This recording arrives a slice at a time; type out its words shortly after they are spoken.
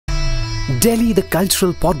Delhi, the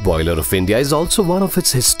cultural potboiler of India, is also one of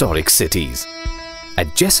its historic cities.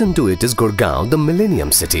 Adjacent to it is Gurgaon, the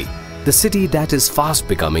Millennium City, the city that is fast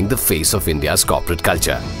becoming the face of India's corporate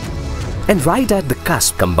culture. And right at the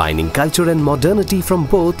cusp, combining culture and modernity from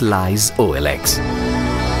both, lies OLX.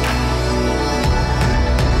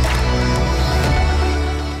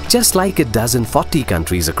 Just like it does in 40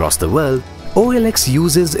 countries across the world, OLX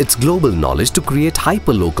uses its global knowledge to create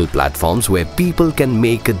hyper-local platforms where people can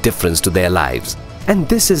make a difference to their lives. And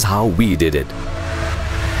this is how we did it.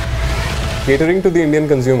 Catering to the Indian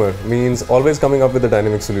consumer means always coming up with a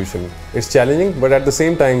dynamic solution. It's challenging, but at the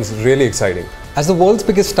same time, it's really exciting. As the world's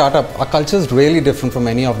biggest startup, our culture is really different from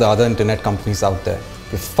any of the other internet companies out there.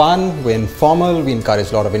 We're fun, we're informal, we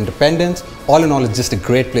encourage a lot of independence. All in all, it's just a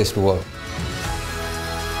great place to work.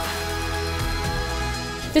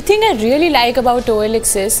 The thing I really like about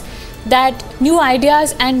OLX is that new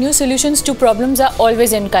ideas and new solutions to problems are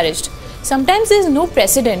always encouraged. Sometimes there is no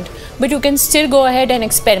precedent, but you can still go ahead and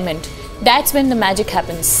experiment. That's when the magic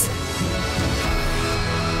happens.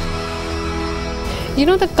 You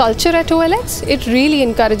know, the culture at OLX, it really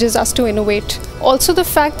encourages us to innovate. Also the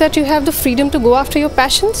fact that you have the freedom to go after your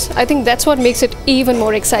passions, I think that's what makes it even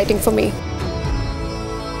more exciting for me.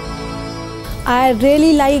 I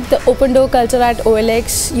really like the open door culture at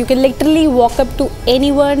OLX. You can literally walk up to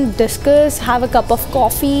anyone, discuss, have a cup of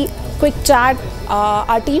coffee, quick chat.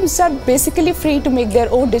 Our teams are basically free to make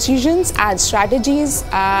their own decisions and strategies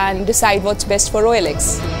and decide what's best for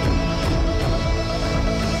OLX.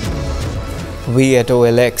 We at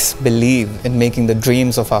OLX believe in making the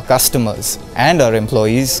dreams of our customers and our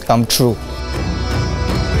employees come true.